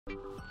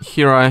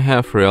Here I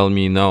have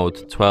Realme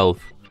Note 12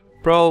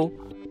 Pro,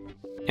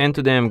 and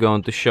today I'm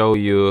going to show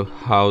you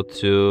how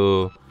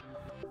to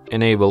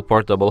enable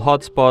portable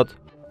hotspot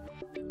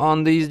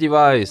on this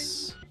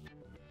device.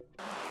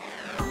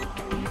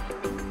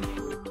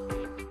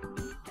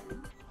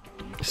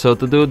 So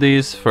to do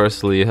this,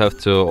 firstly you have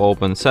to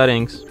open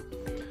settings,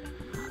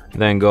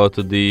 then go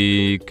to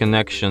the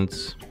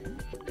connections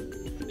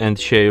and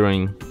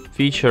sharing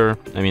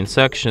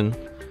section,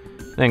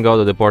 then go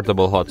to the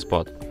portable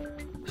hotspot.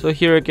 So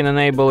here you can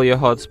enable your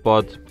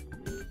hotspot.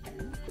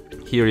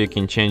 Here you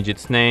can change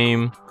its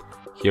name,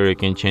 here you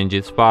can change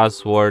its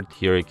password,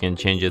 here you can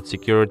change its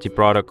security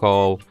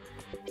protocol,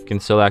 you can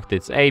select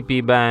its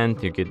IP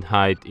band, you can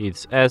hide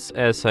its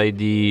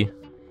SSID.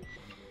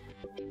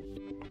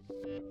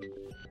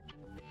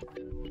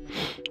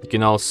 You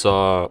can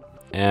also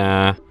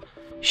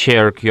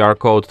share QR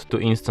code to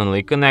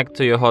instantly connect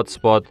to your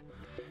hotspot.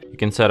 You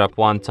can set up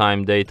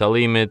one-time data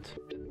limit.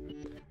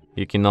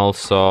 You can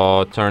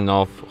also turn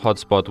off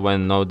hotspot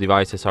when no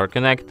devices are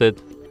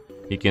connected.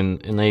 You can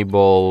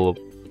enable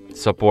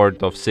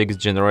support of 6th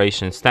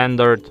generation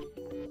standard.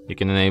 You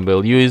can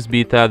enable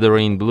USB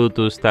tethering,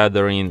 Bluetooth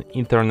tethering,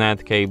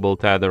 Ethernet cable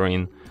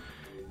tethering.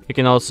 You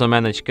can also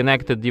manage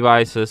connected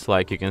devices,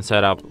 like you can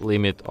set up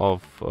limit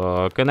of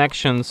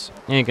connections,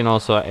 and you can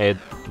also add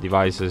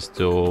devices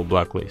to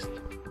blacklist.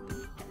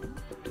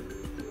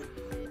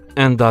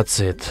 And that's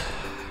it.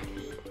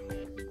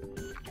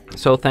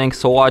 So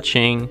thanks for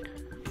watching.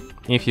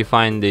 If you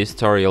find this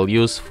tutorial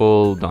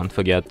useful, don't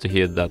forget to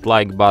hit that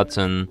like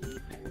button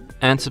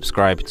and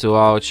subscribe to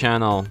our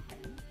channel.